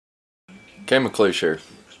Cam McLeish here,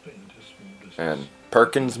 and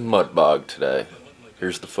Perkins mudbog today.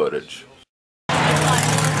 Here's the footage.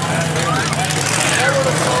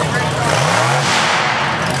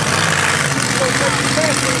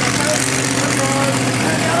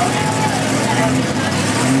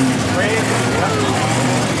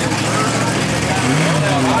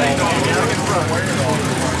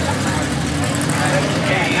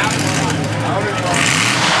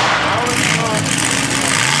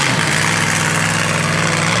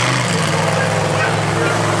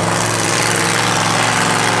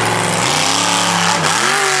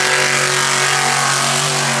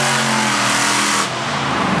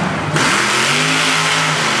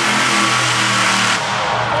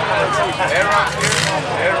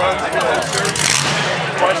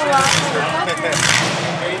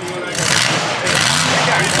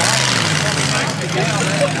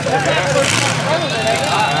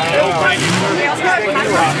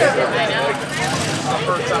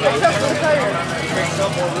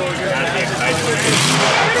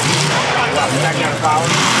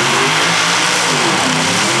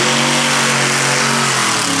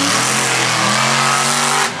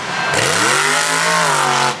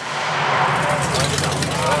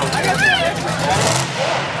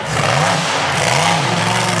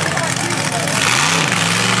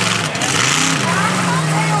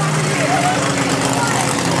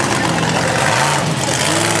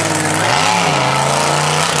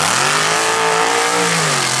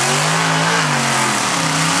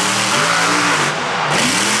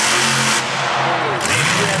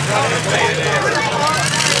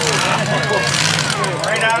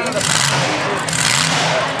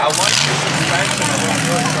 I like the suspension. It's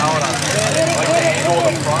really solid on there. I like the angle of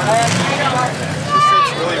the front. This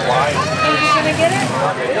sits really wide. Are you gonna get it?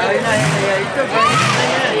 Yeah, you still bring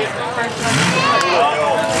it.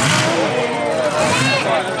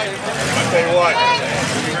 I'll tell you what.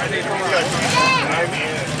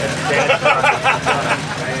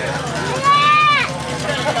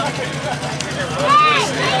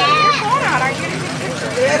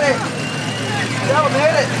 Hit it. Tell him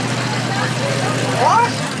hit it. What?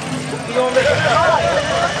 You gonna make it fly?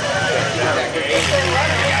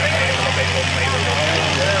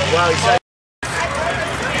 Wow, he said.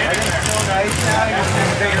 It's so nice now. You're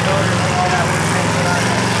seeing bigger motors and all that.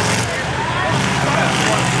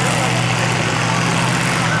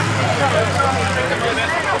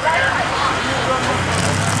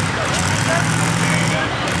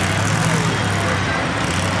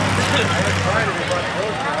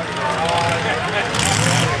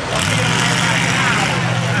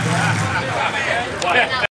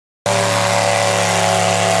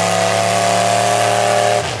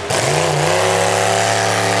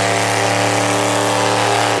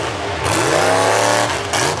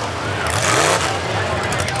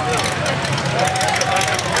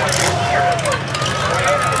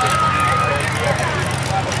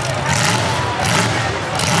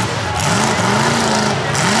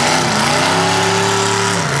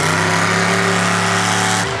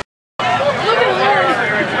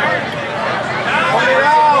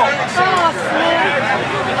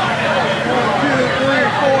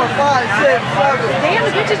 Damn,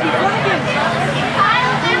 the bitches be flying.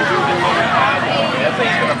 That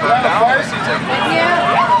thing's gonna burn down. Yeah.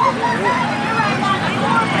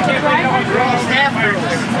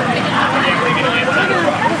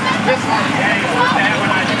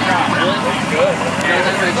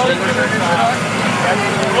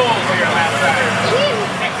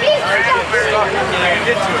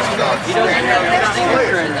 He doesn't have an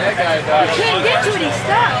extinguisher in there. You can't get to it, he's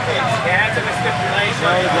stuck. No,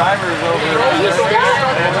 the driver is over there. He's stuck.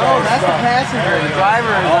 No, that's the passenger. The driver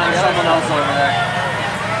is on someone else over there.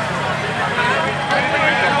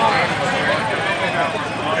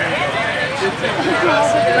 He's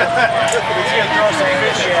gonna throw some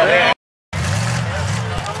fish at it.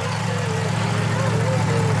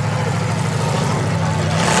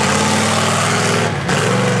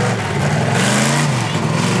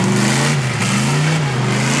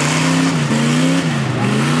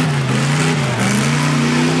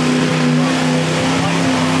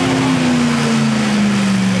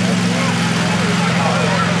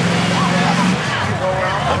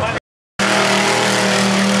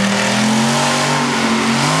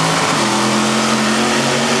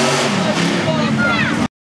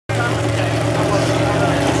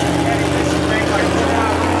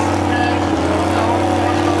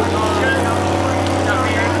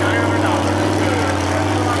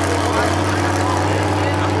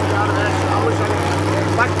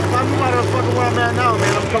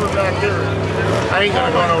 I ain't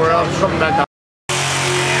gonna go nowhere else. I'm coming back down.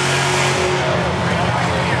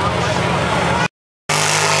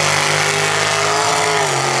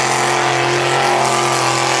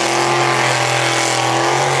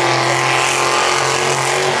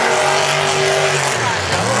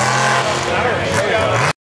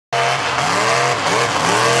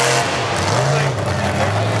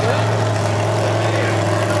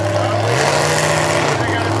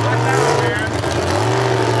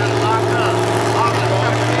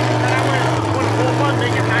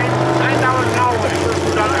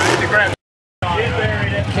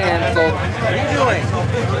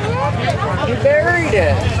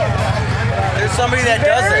 somebody that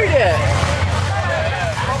does it.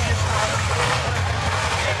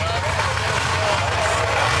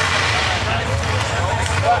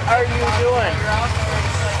 What are you doing?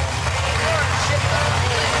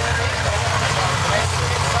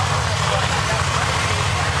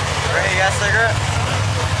 Ray, you got a cigarette?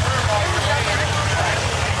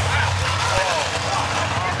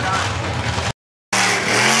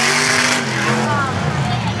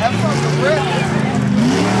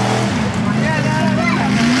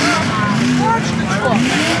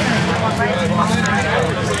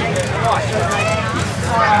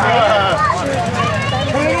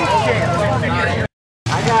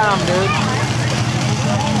 I got him, dude.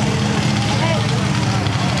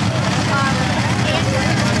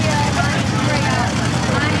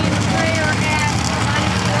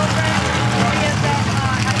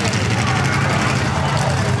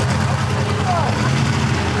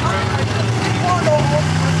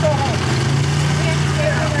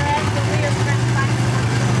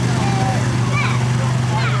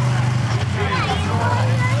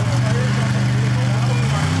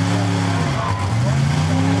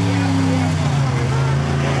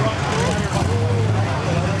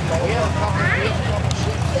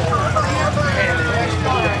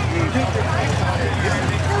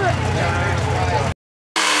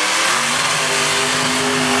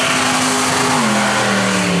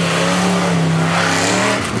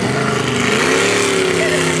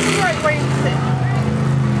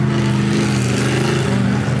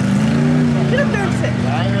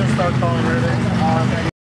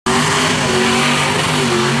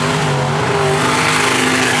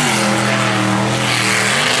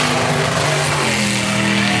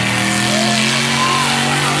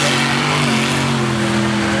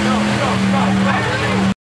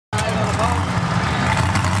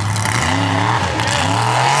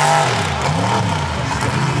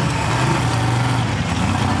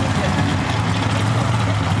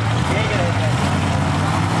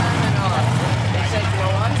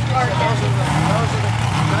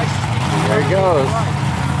 There he goes.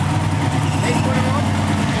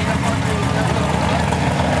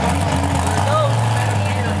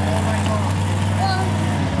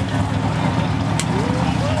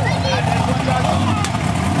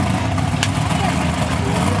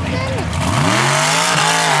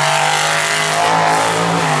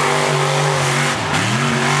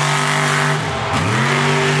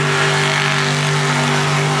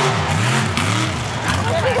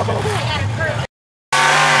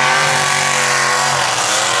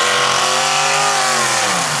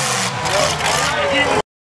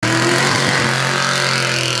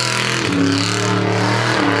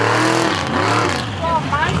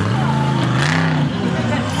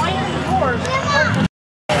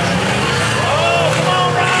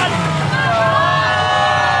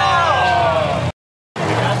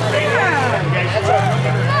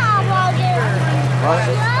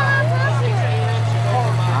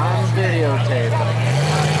 I'm video.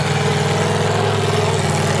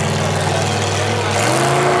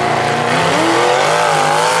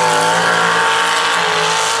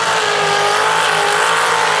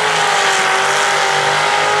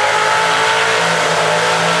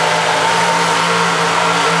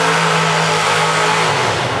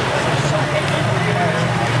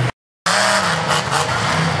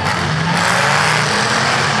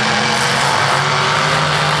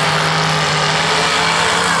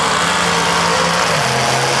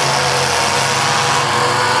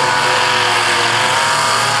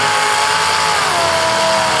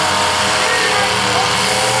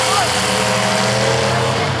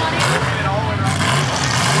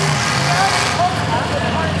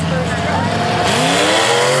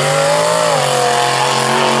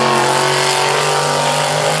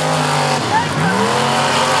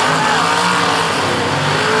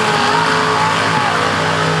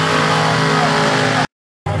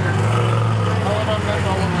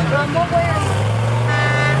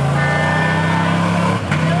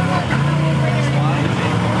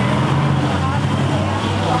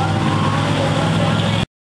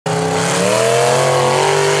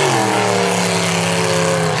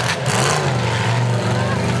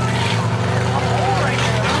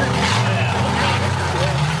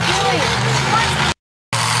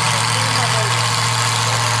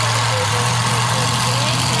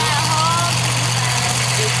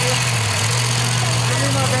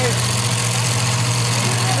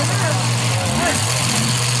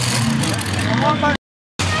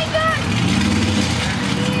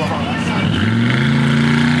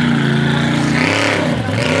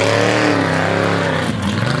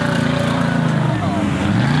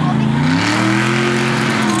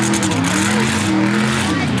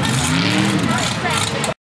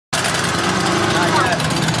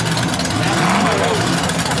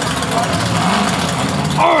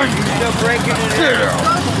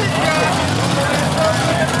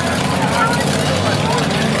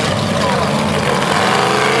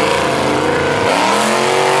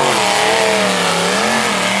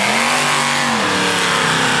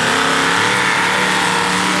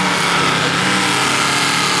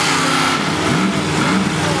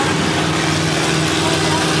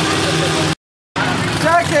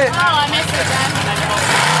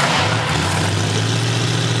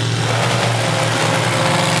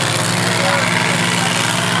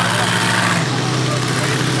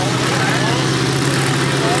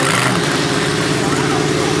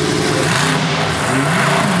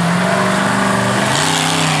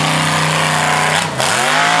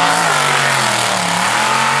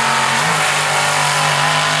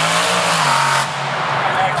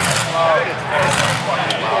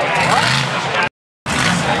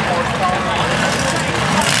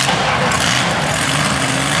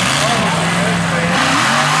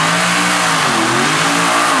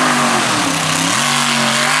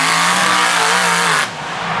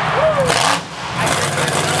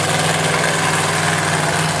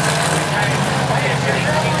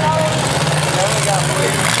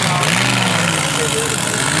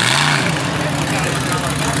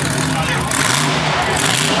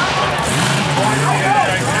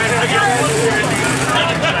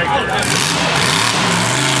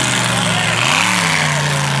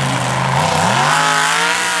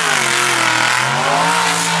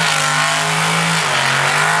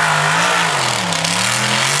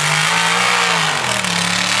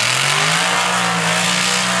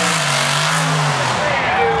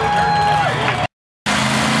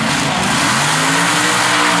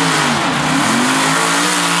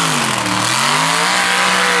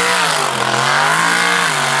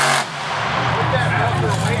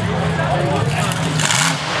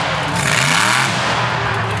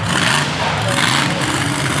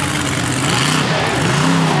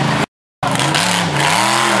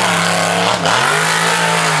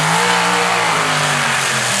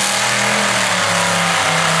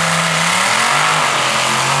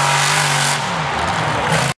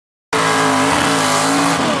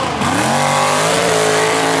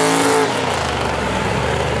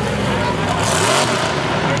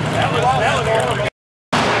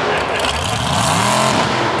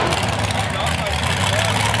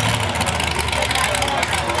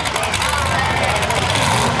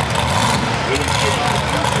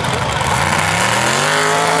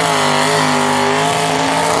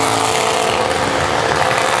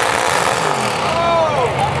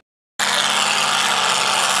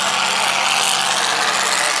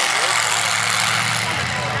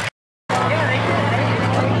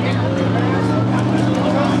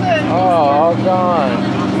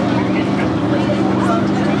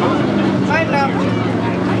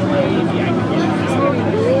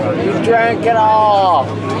 Take it off.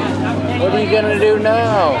 What are you gonna do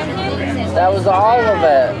now? That was all of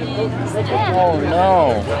it. Oh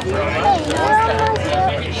no.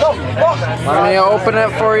 Look, look. Want me to open it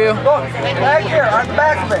for you? Look, back here, on the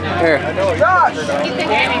back of it. Here. Josh!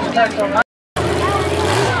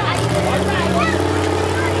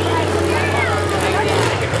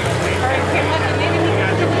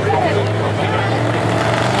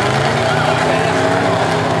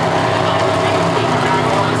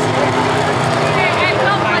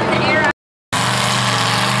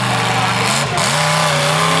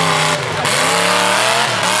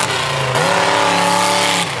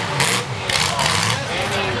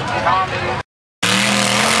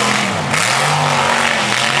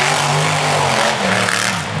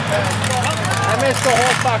 I missed the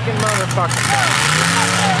whole fucking motherfucking time.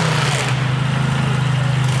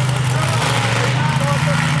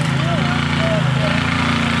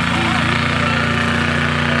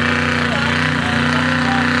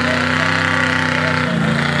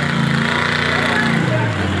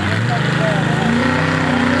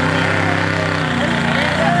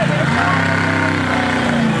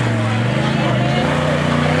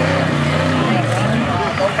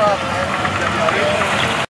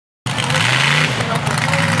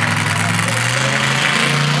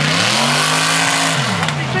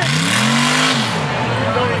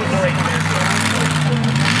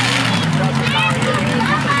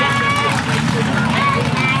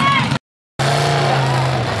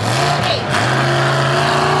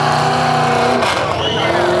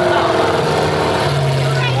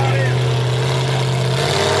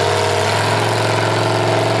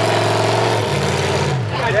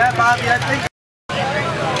 Yeah, Bobby, I think.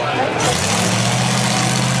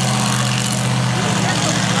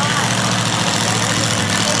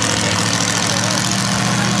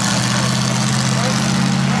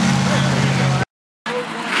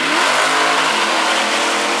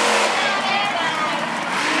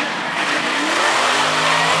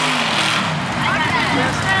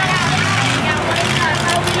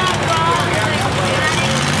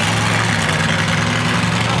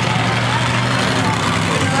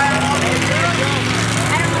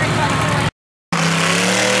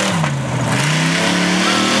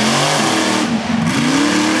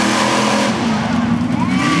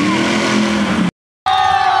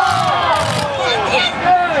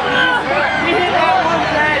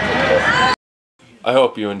 I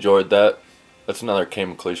hope you enjoyed that. That's another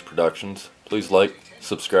Came Productions. Please like,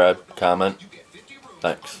 subscribe, comment.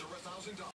 Thanks.